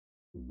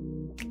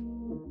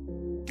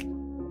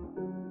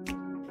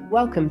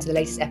Welcome to the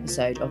latest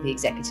episode of the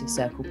Executive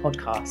Circle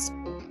podcast.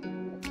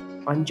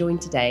 I'm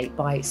joined today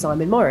by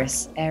Simon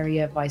Morris,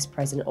 Area Vice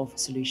President of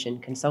Solution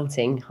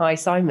Consulting. Hi,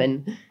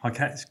 Simon. Hi,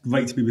 Kat. It's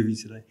great to be with you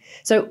today.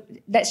 So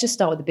let's just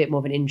start with a bit more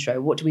of an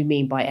intro. What do we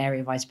mean by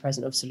Area Vice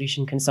President of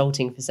Solution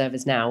Consulting for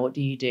ServiceNow? What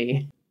do you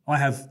do? I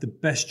have the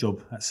best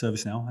job at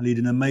ServiceNow. I lead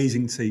an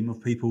amazing team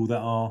of people that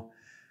are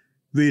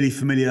really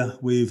familiar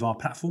with our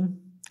platform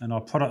and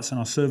our products and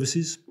our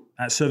services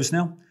at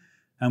ServiceNow.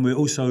 And we're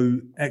also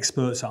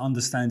experts at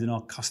understanding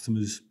our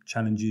customers'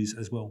 challenges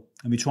as well.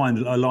 And we try and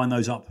align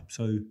those up.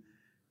 So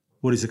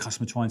what is the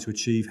customer trying to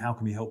achieve? How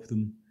can we help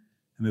them?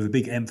 And we have a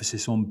big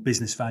emphasis on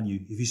business value.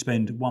 If you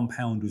spend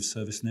 £1 with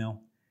ServiceNow,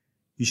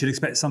 you should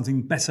expect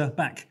something better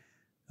back.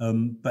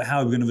 But how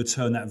are we going to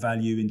return that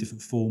value in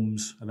different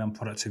forms around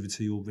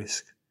productivity or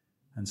risk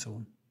and so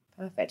on?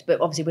 Perfect. But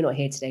obviously we're not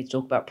here today to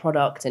talk about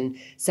product and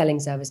selling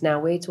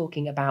ServiceNow. We're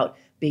talking about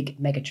big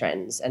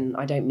megatrends. And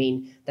I don't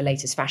mean the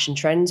latest fashion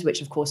trends,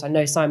 which of course I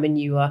know, Simon,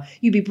 you'd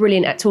be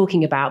brilliant at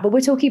talking about, but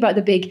we're talking about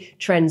the big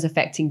trends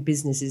affecting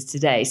businesses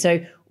today. So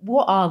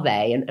what are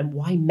they and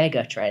why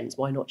megatrends?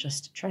 Why not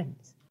just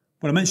trends?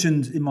 Well, I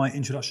mentioned in my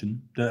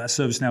introduction that at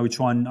ServiceNow we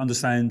try and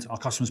understand our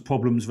customers'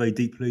 problems very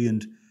deeply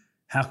and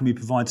how can we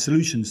provide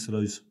solutions to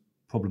those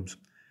problems.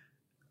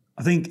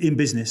 I think in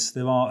business,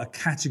 there are a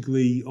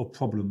category of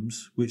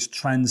problems which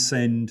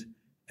transcend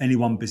any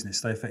one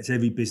business. They affect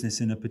every business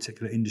in a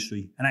particular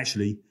industry. And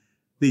actually,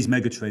 these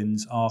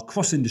megatrends are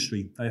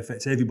cross-industry. They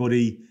affect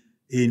everybody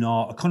in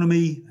our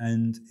economy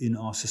and in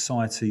our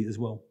society as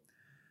well.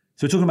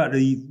 So we're talking about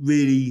the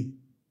really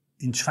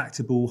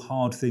intractable,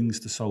 hard things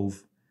to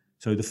solve.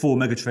 So the four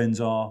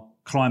megatrends are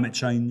climate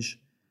change,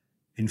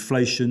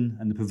 inflation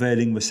and the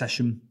prevailing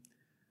recession,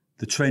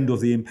 the trend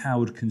of the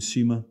empowered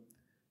consumer,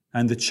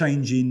 and the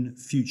changing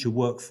future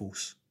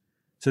workforce.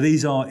 So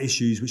these are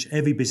issues which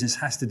every business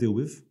has to deal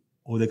with,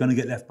 or they're going to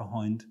get left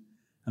behind,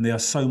 and they are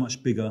so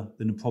much bigger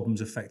than the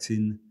problems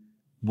affecting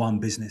one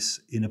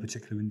business in a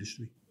particular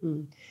industry.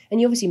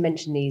 And you obviously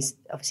mentioned these,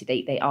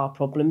 obviously they are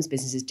problems.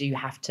 Businesses do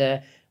have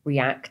to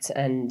react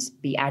and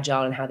be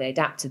agile in how they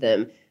adapt to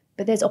them,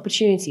 but there's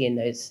opportunity in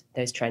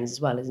those trends as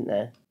well, isn't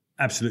there?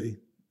 Absolutely.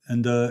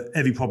 And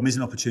every problem is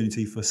an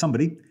opportunity for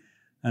somebody.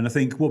 And I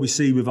think what we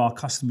see with our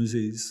customers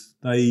is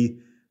they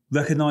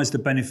recognise the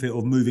benefit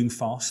of moving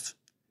fast,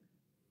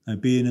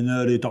 being an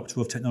early adopter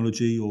of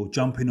technology or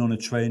jumping on a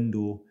trend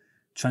or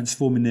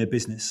transforming their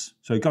business.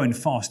 So going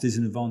fast is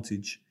an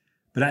advantage,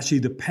 but actually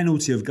the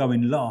penalty of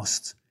going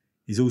last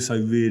is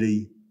also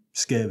really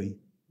scary.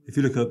 If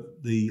you look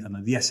at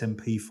the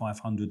S&P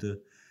 500,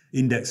 the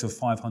index of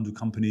 500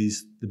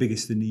 companies, the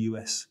biggest in the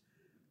US,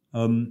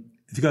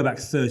 if you go back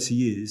 30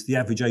 years, the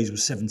average age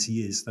was 70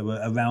 years. They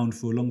were around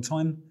for a long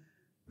time.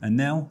 And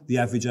now the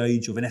average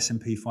age of an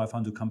S&P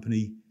 500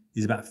 company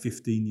is about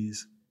 15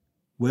 years.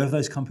 Where have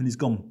those companies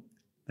gone?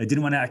 They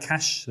didn't run out of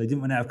cash. They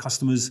didn't run out of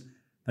customers.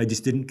 They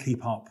just didn't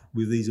keep up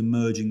with these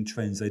emerging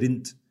trends. They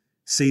didn't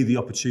see the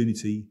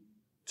opportunity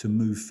to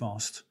move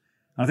fast.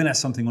 And I think that's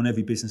something on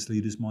every business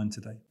leader's mind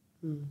today.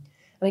 And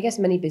I guess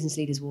many business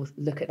leaders will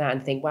look at that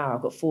and think, wow,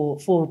 I've got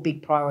four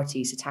big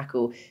priorities to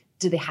tackle.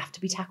 Do they have to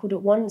be tackled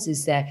at once?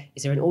 Is there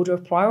an order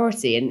of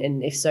priority?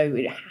 And if so,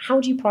 how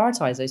do you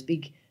prioritize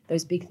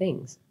those big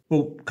things?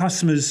 Well,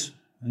 customers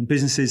and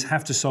businesses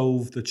have to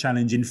solve the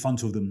challenge in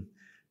front of them.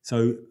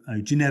 So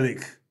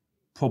generic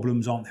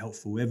problems aren't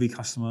helpful. Every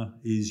customer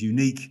is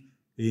unique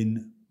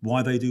in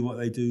why they do, what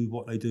they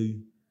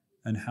do,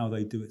 and how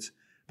they do it.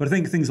 But I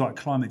think things like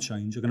climate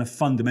change are going to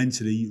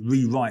fundamentally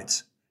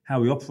rewrite how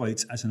we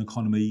operate as an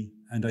economy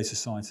and a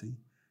society.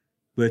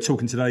 We're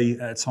talking today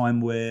at a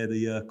time where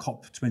the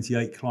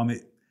COP28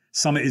 climate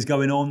summit is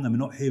going on, and we're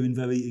not hearing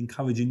very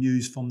encouraging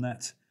news from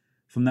that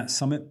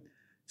summit.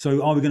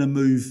 So are we going to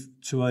move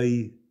to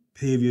a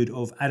period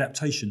of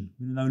adaptation?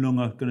 We're no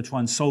longer going to try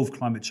and solve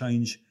climate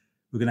change.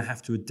 We're going to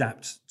have to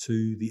adapt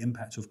to the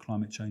impact of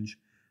climate change.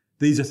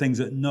 These are things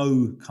that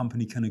no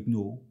company can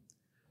ignore.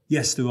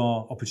 Yes, there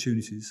are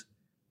opportunities,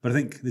 but I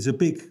think there's a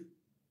big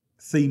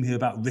theme here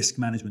about risk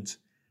management.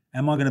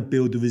 Am I going to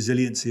build the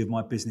resiliency of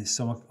my business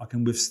so I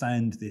can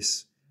withstand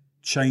this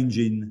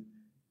changing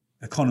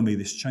economy,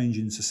 this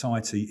changing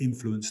society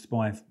influenced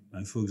by,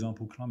 for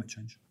example, climate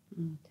change?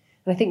 And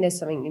I think there's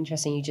something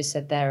interesting you just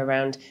said there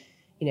around,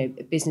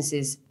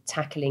 businesses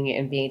tackling it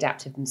and being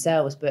adaptive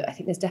themselves. But I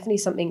think there's definitely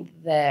something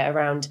there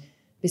around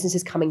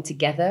businesses coming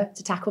together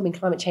to tackle. I mean,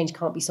 climate change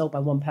can't be solved by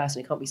one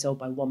person. It can't be solved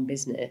by one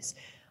business.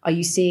 Are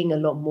you seeing a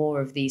lot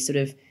more of these sort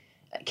of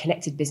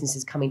connected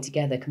businesses coming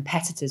together,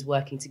 competitors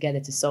working together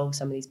to solve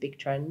some of these big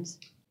trends?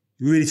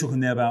 You're really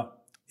talking there about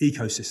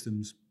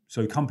ecosystems.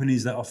 So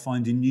companies that are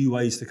finding new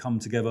ways to come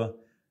together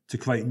to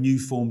create new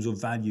forms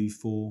of value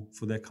for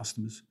their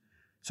customers.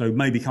 So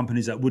maybe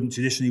companies that wouldn't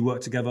traditionally work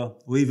together,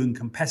 or even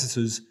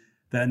competitors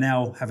that are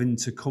now having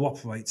to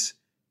cooperate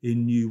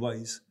in new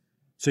ways.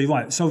 So you're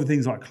right, solving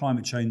things like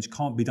climate change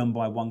can't be done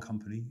by one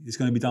company. It's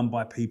going to be done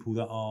by people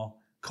that are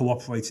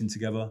cooperating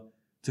together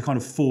to kind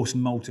of force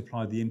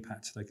multiply the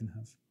impact they can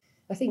have.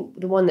 I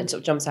think the one that sort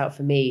of jumps out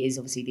for me is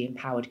obviously the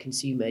empowered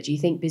consumer. Do you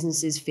think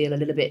businesses feel a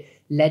little bit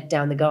led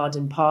down the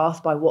garden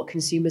path by what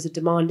consumers are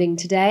demanding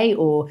today?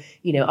 Or,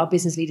 are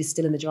business leaders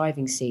still in the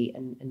driving seat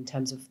in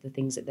terms of the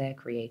things that they're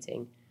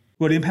creating?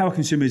 Well, the empowered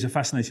consumer is a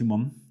fascinating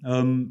one.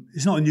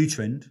 It's not a new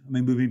trend. I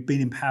mean, we've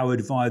been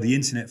empowered via the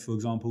internet, for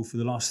example, for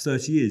the last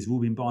 30 years. We've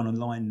all been buying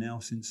online now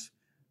since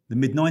the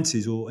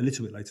mid-90s or a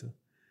little bit later.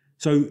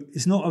 So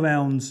it's not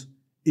around,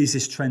 is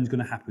this trend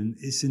going to happen?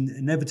 It's an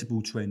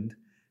inevitable trend,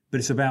 but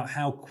it's about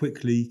how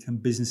quickly can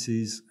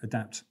businesses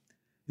adapt.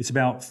 It's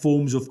about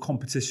forms of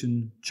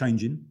competition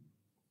changing.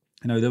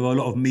 There are a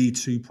lot of Me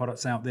Too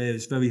products out there.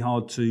 It's very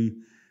hard to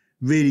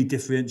really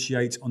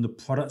differentiate on the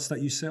products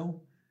that you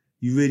sell.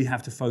 You really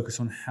have to focus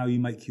on how you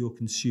make your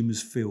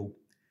consumers feel.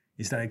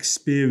 It's that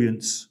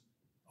experience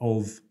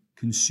of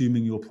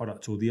consuming your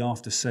product or the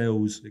after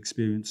sales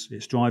experience.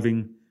 It's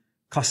driving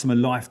customer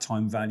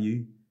lifetime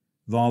value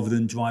rather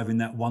than driving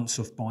that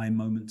once-off buying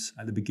moment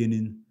at the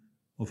beginning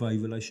of a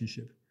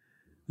relationship.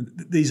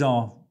 These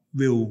are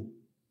real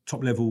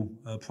top-level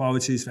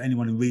priorities for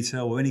anyone in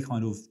retail or any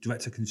kind of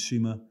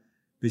direct-to-consumer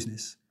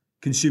business.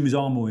 Consumers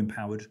are more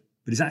empowered,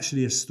 but it's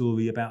actually a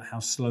story about how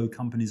slow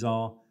companies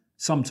are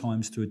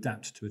sometimes to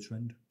adapt to a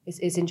trend.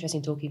 It's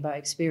interesting talking about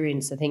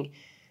experience. I think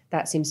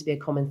that seems to be a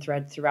common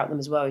thread throughout them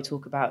as well. We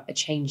talk about a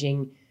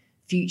changing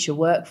future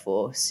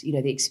workforce,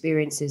 the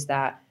experiences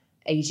that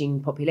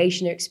aging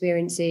population are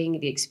experiencing,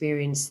 the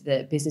experience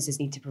that businesses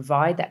need to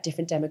provide that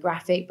different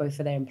demographic, both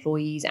for their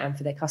employees and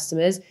for their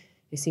customers.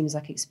 It seems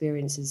like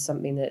experience is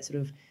something that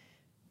sort of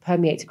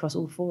permeates across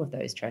all four of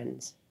those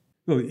trends.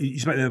 Well, you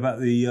spoke there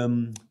about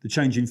the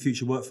changing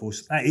future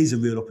workforce. That is a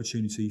real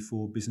opportunity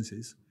for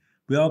businesses.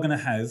 We are going to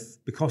have,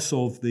 because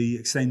of the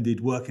extended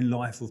working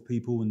life of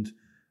people and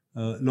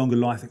longer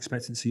life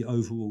expectancy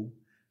overall,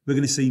 we're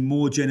going to see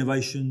more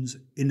generations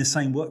in the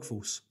same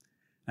workforce.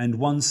 And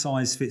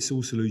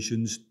one-size-fits-all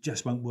solutions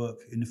just won't work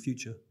in the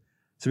future.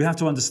 So we have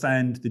to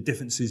understand the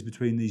differences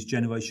between these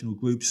generational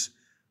groups.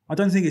 I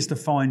don't think it's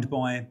defined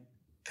by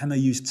can they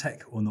use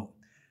tech or not.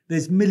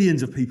 There's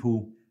millions of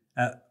people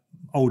at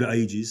older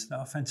ages that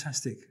are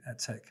fantastic at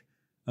tech.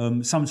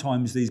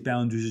 Sometimes these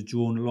boundaries are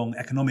drawn along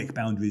economic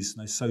boundaries,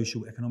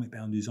 social economic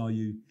boundaries.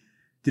 Did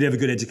you have a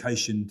good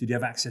education? Did you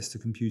have access to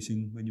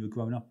computing when you were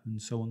growing up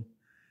and so on?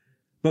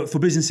 But for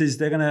businesses,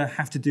 they're going to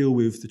have to deal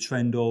with the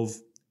trend of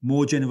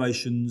more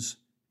generations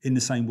in the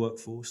same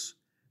workforce,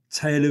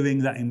 tailoring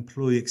that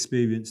employee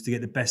experience to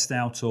get the best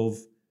out of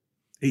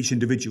each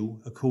individual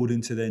according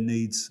to their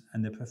needs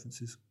and their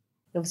preferences.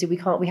 Obviously,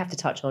 we have to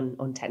touch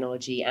on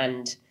technology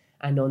and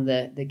on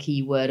the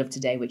key word of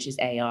today, which is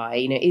AI.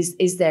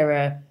 Is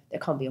there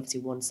can't be obviously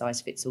one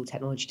size fits all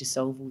technology to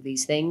solve all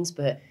these things,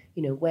 but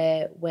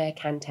where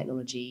can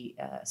technology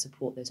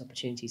support those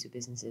opportunities for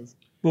businesses?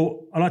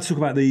 Well, I like to talk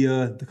about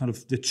the kind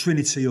of the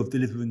trinity of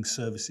delivering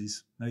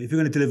services. Now, if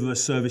you're going to deliver a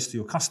service to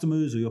your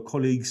customers or your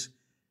colleagues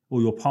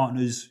or your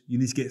partners, you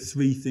need to get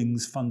three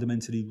things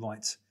fundamentally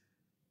right.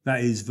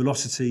 That is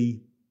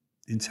velocity,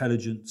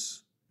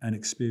 intelligence, and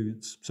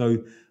experience.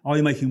 So are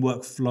you making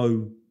work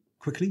flow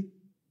quickly?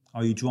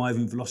 Are you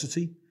driving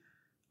velocity?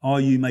 Are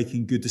you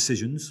making good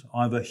decisions,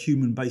 either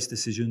human-based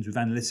decisions with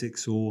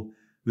analytics or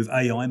with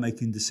AI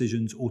making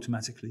decisions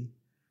automatically?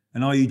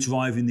 And are you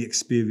driving the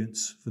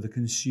experience for the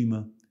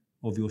consumer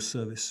of your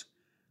service?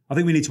 I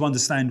think we need to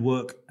understand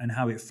work and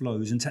how it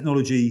flows, and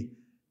technology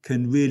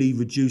can really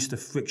reduce the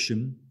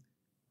friction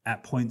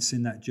at points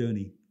in that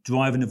journey,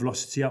 driving the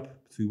velocity up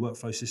through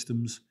workflow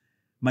systems,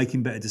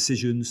 making better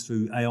decisions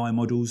through AI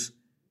models.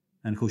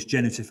 And of course,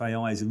 generative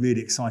AI is a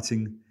really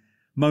exciting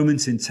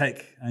moment in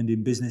tech and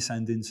in business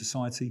and in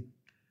society,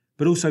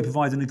 but also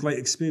providing a great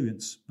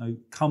experience.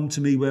 Come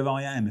to me where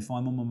I am. If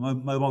I'm on my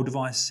mobile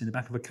device in the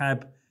back of a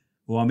cab,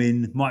 or I'm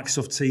in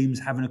Microsoft Teams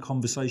having a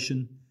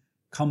conversation,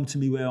 come to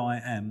me where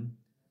I am,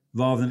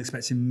 rather than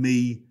expecting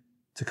me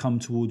to come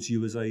towards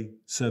you as a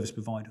service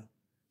provider.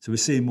 So we're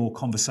seeing more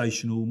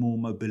conversational, more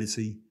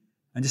mobility,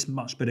 and just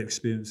much better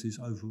experiences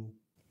overall.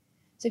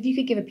 So if you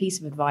could give a piece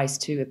of advice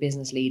to a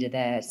business leader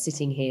there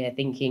sitting here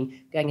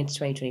thinking, going into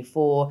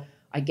 2024,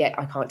 I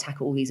can't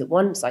tackle all these at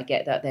once. I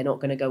get that they're not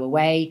going to go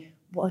away.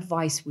 What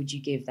advice would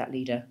you give that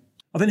leader?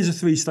 I think there's a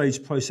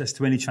three-stage process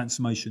to any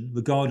transformation,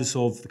 regardless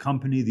of the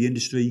company, the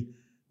industry,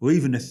 or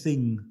even the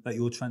thing that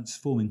you're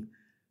transforming.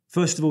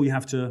 First of all, you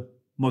have to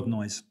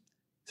modernise.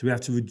 So we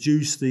have to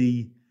reduce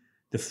the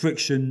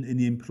friction in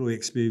the employee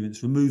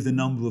experience, remove the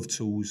number of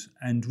tools,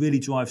 and really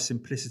drive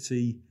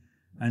simplicity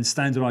and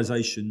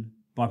standardisation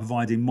by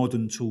providing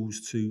modern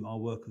tools to our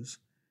workers.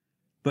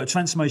 But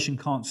transformation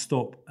can't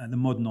stop at the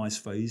modernise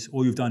phase.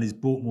 All you've done is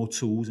bought more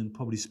tools and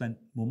probably spent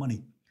more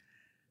money.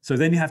 So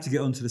then you have to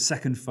get on to the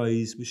second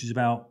phase, which is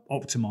about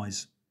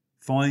optimise,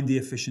 find the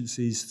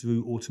efficiencies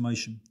through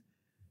automation.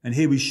 And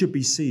here we should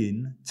be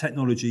seeing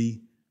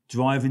technology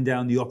driving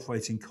down the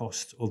operating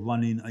cost of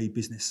running a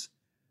business.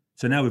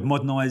 So now we've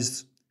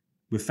modernised,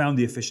 we've found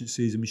the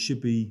efficiencies, and we should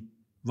be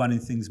running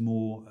things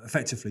more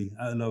effectively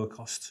at a lower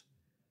cost.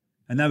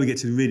 And now we get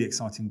to the really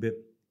exciting bit.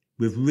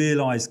 We've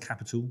realised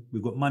capital.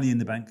 We've got money in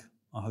the bank,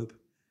 I hope.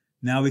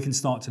 Now we can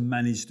start to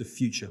manage the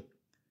future.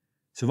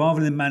 So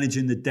rather than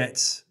managing the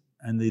debts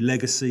and the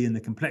legacy and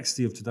the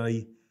complexity of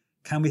today,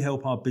 can we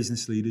help our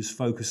business leaders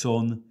focus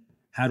on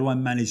how do I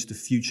manage the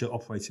future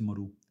operating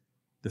model,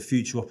 the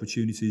future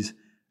opportunities,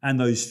 and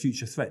those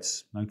future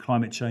threats,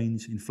 climate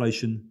change,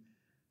 inflation,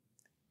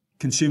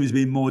 consumers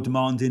being more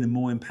demanding and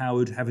more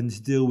empowered, having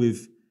to deal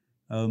with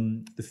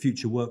the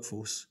future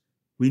workforce.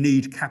 We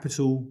need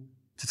capital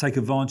to take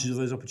advantage of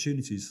those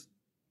opportunities.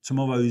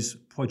 Tomorrow's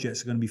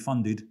projects are going to be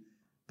funded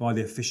by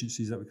the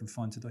efficiencies that we can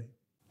find today.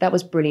 That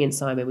was brilliant,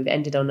 Simon. We've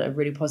ended on a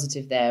really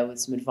positive there with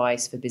some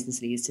advice for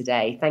business leaders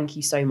today. Thank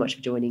you so much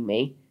for joining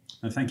me.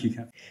 No, thank you,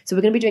 Kat. So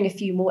we're going to be doing a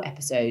few more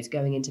episodes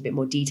going into a bit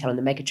more detail on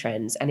the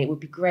megatrends, and it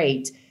would be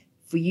great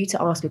for you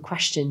to ask a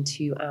question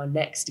to our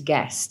next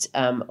guest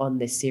on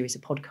this series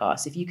of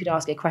podcasts. If you could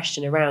ask a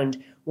question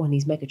around one of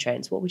these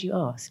megatrends, what would you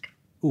ask?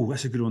 Oh,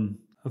 that's a good one.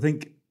 I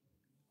think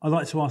I'd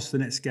like to ask the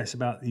next guest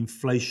about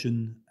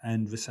inflation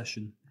and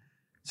recession.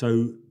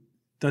 So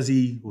does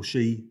he or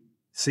she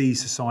see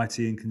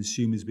society and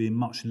consumers being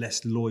much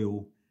less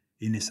loyal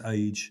in this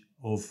age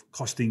of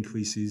cost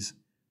increases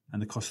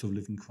and the cost of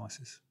living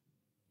crisis?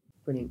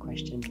 Brilliant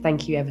question.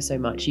 Thank you ever so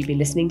much. You've been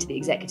listening to the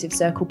Executive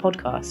Circle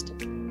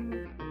podcast.